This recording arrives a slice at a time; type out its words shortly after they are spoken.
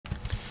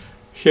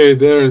Hey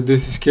there,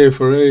 this is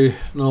K4A,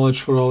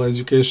 Knowledge for All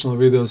educational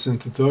videos and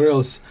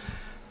tutorials.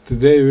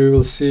 Today we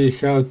will see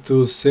how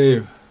to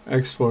save,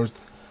 export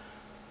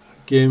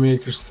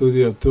GameMaker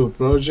Studio 2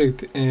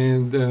 project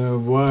and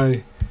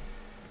why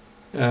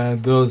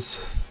those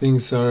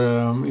things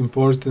are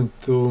important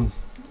to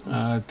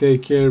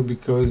take care,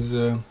 because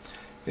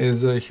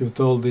as I have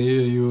told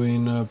you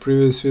in a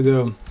previous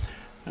video,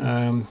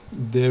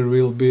 there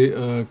will be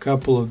a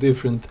couple of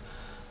different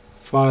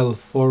file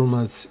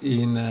formats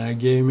in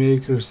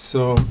GameMaker,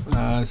 so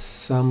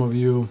some of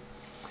you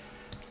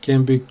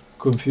can be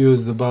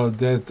confused about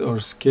that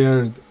or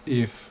scared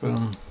if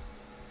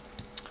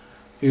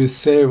you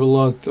save a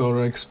lot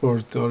or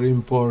export or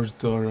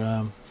import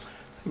or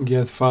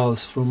get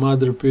files from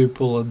other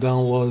people or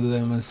download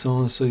them and so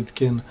on, so it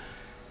can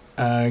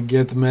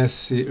get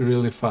messy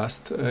really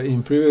fast.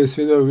 In previous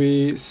video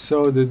we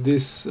saw that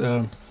this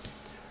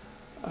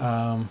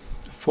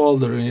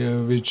folder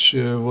which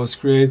was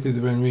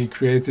created when we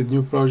created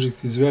new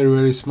project is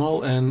very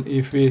small, and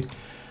if we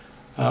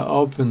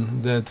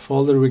open that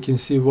folder we can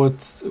see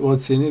what's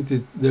in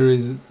it. There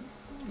is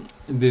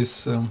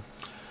this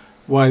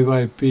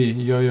YYP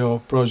yo-yo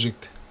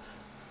project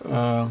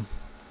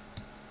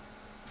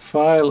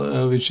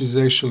file, which is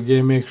actual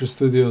GameMaker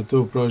Studio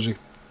 2 project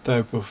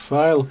type of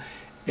file,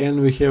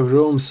 and we have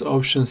rooms,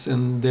 options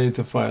and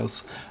data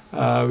files.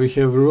 We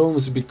have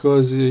rooms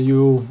because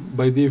you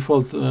by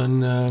default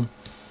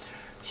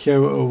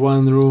have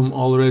one room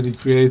already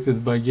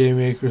created by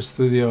GameMaker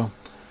Studio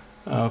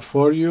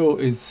for you.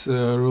 It's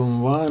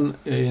room 1,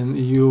 and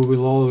you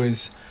will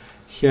always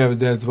have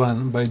that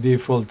one by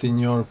default in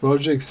your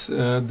projects.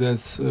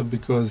 That's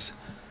because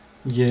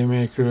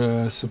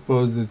GameMaker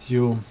suppose that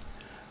you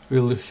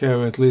will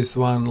have at least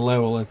one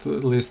level, at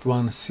least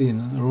one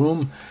scene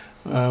room,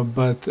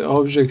 but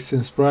objects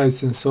and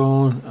sprites and so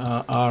on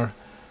are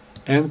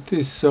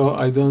empty, so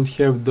I don't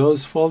have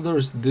those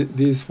folders.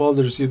 These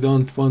folders you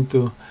don't want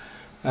to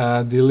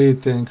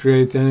delete and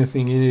create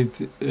anything in it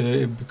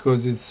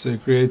because it's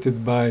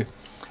created by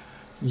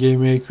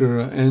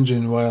GameMaker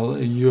engine while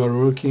you are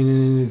working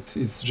in it.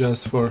 It's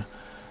just for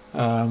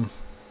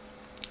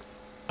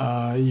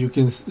you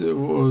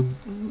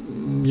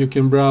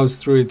can browse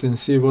through it and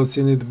see what's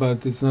in it,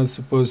 but it's not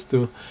supposed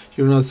to,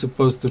 you're not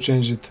supposed to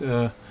change it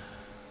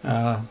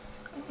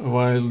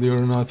while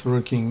you're not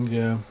working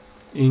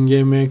in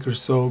GameMaker.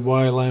 So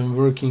while I'm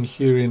working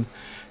here in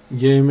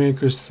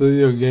GameMaker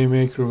Studio,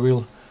 GameMaker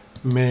will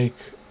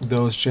make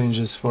those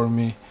changes for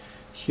me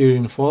here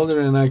in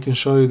folder, and I can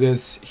show you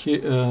that's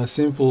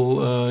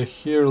simple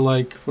here.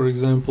 Like for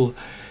example,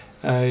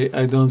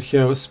 I don't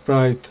have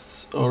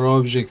sprites or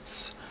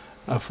objects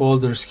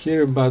folders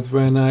here, but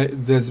when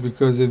that's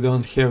because I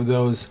don't have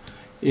those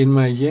in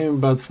my game.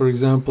 But for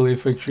example,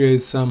 if I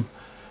create some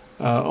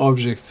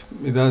object,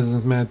 it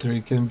doesn't matter,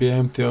 it can be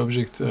empty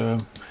object,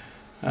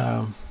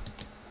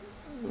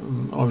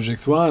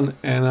 object 1,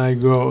 and I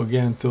go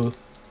again to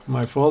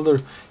my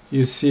folder,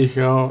 you see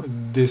how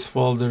this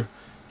folder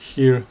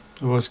here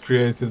was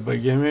created by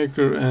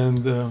GameMaker,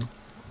 and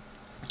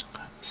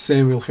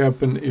same will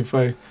happen if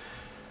I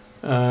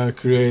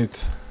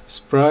create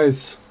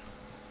sprites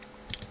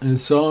and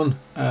so on.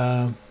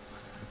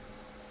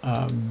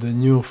 The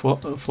new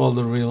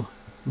folder will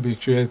be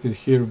created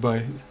here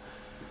by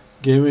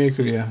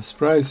GameMaker, yeah,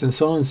 sprites and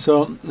so on.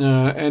 So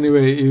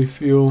anyway, if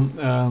you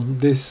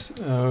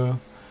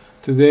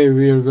today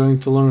we are going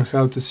to learn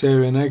how to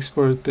save and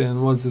export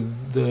and what's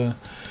the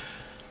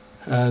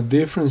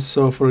difference.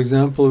 So for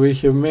example, we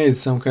have made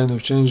some kind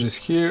of changes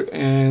here,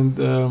 and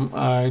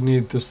I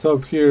need to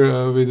stop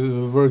here with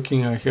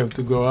working. I have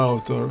to go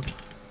out or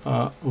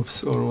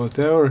or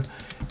whatever,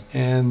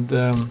 and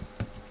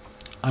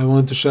I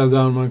want to shut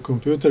down my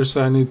computer,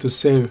 so I need to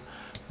save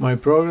my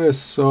progress.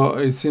 So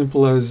it's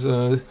simple as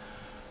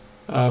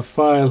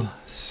file,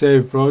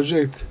 save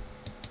project,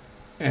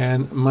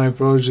 and my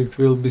project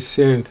will be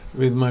saved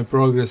with my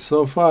progress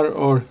so far.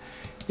 Or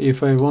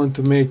if I want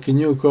to make a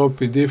new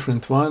copy,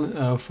 different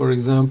one, for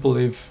example,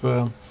 if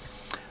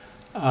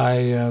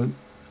I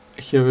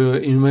have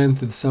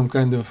invented some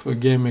kind of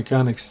game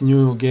mechanics,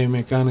 new game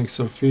mechanics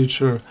or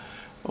feature,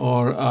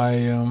 or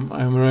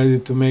I'm ready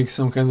to make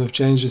some kind of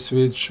changes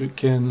which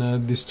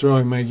can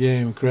destroy my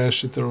game,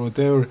 crash it or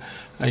whatever,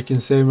 I can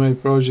save my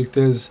project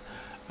as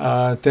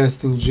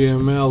testing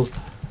GML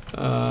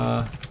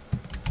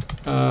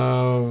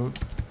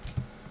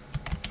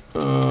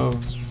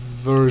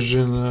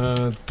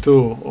version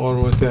 2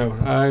 or whatever.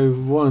 I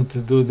want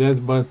to do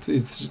that, but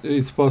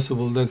it's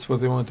possible. That's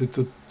what I wanted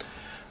to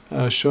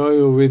show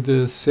you with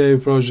the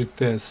save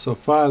project as. So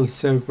file,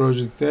 save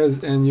project as,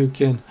 and you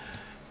can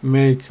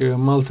make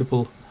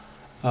multiple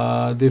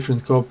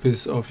different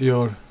copies of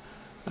your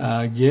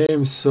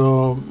game.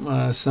 So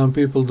some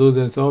people do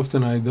that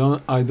often. I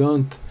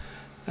don't,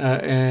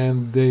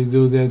 and they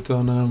do that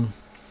on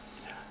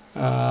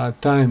a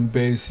time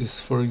basis.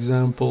 For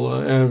example,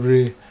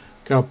 every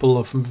couple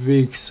of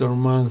weeks or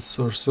months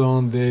or so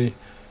on, they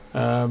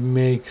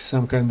make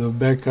some kind of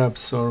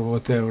backups or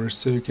whatever.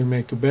 So you can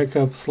make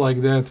backups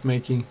like that,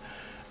 making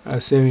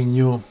saving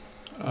new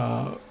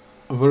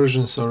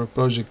versions or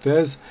project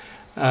as.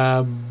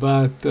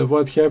 But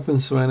what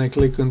happens when I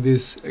click on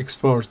this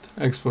export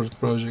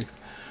project?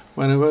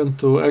 When I want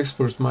to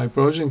export my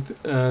project,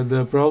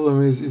 the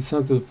problem is, it's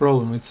not a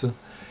problem,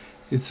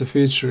 it's a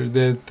feature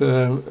that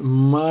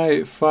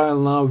my file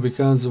now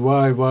becomes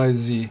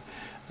YYZ.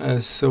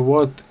 So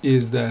what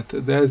is that?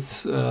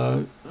 That's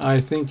I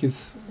think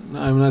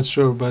I'm not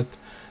sure, but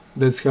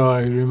that's how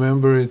I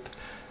remember it.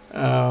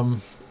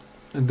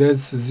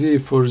 That's Z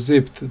for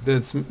zipped.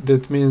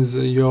 That means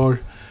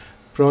your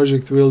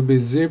project will be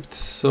zipped.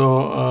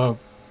 So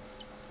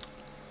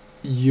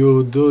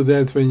you do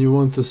that when you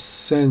want to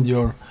send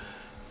your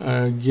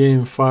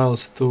game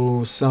files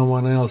to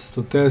someone else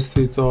to test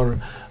it or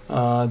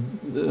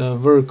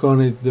work on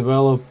it,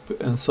 develop,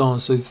 and so on.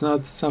 So it's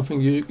not something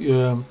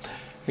you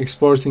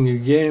exporting a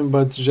game,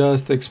 but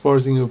just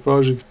exporting a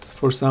project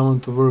for someone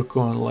to work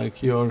on,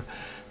 like your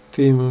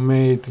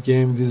teammate,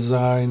 game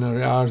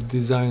designer, art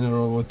designer,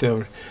 or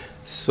whatever.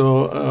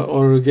 So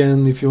or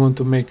again, if you want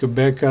to make a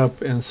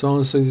backup and so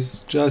on. So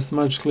it's just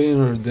much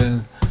cleaner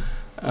than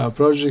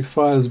project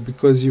files,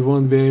 because you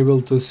won't be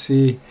able to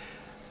see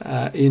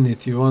in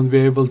it. You won't be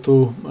able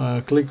to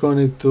click on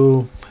it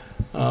to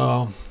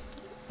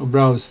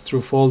browse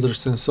through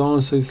folders and so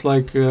on. So it's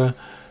like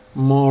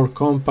more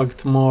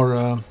compact,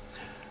 more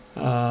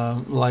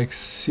like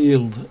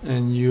sealed,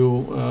 and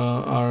you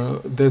are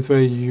that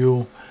way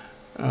you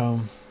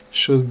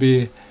should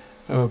be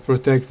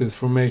protected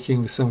from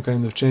making some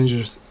kind of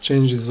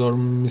changes or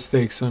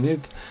mistakes on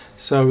it.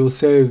 So I will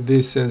save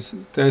this as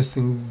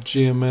testing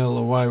GML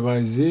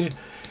YYZ,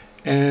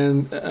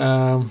 and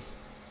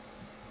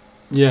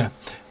yeah,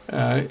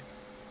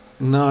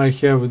 now I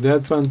have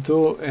that one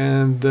too.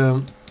 And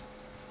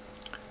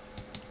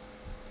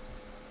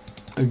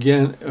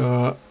again,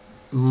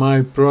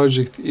 my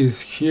project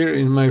is here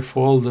in my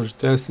folder,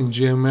 testing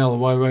GML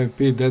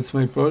YYP. That's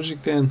my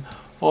project, and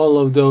all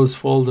of those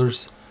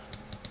folders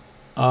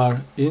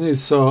are in it.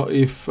 So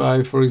if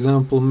I, for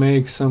example,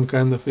 make some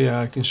kind of,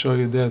 I can show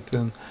you that,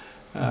 and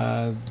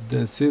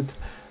that's it.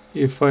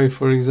 If I,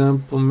 for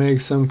example, make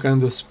some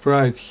kind of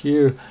sprite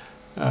here,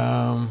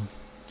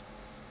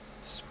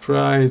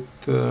 sprite,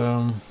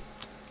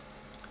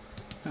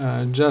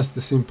 just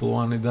a simple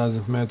one, it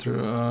doesn't matter,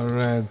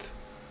 red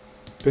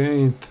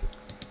paint,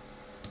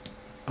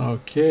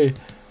 okay,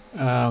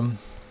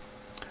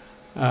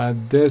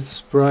 that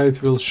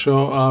sprite will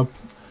show up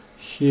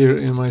here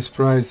in my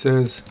sprites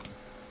as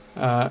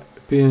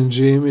PNG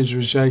image,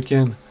 which I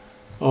can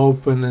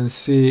open and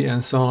see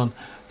and so on.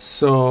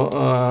 So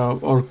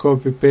or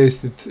copy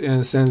paste it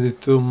and send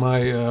it to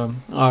my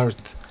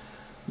art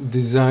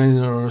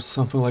designer or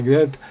something like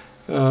that,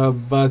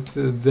 but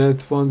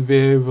that won't be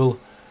able,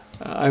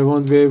 I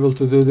won't be able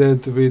to do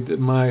that with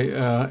my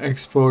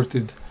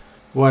exported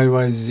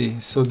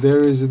YYZ. So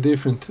there is a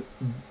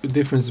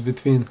difference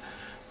between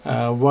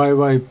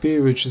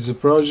YYP, which is a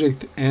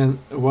project, and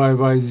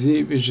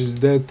YYZ, which is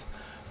that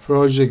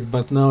project,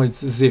 but now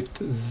it's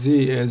zipped.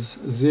 Z as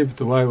zipped,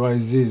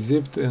 YYZ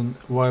zipped, and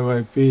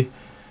YYP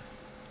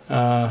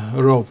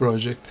raw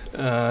project.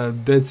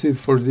 That's it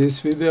for this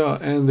video.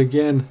 And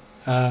again,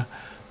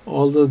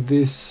 although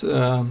this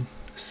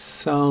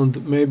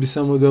sound, maybe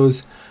some of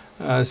those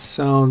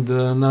sound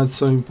not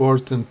so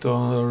important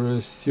or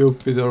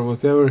stupid or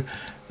whatever,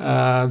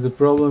 the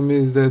problem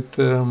is that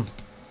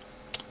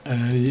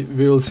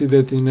we will see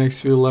that in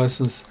next few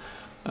lessons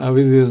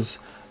videos,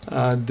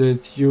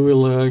 that you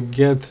will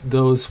get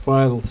those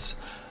files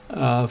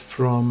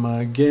from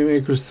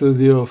GameMaker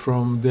Studio,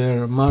 from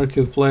their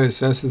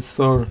marketplace, asset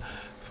store,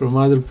 from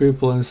other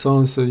people and so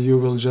on. So you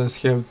will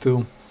just have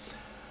to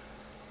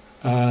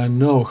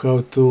know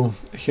how to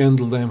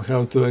handle them,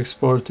 how to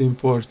export,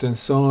 import, and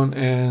so on.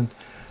 And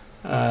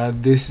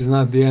this is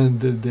not the end.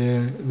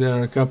 There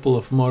are a couple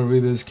of more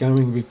videos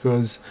coming,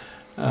 because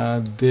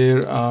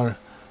there are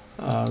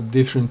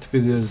different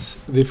videos,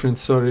 different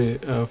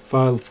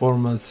file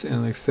formats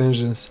and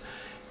extensions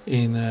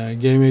in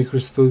GameMaker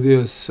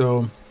Studio.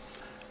 So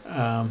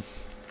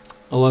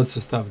lots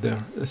of stuff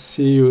there.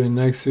 See you in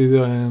next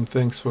video, and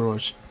thanks for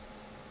watching.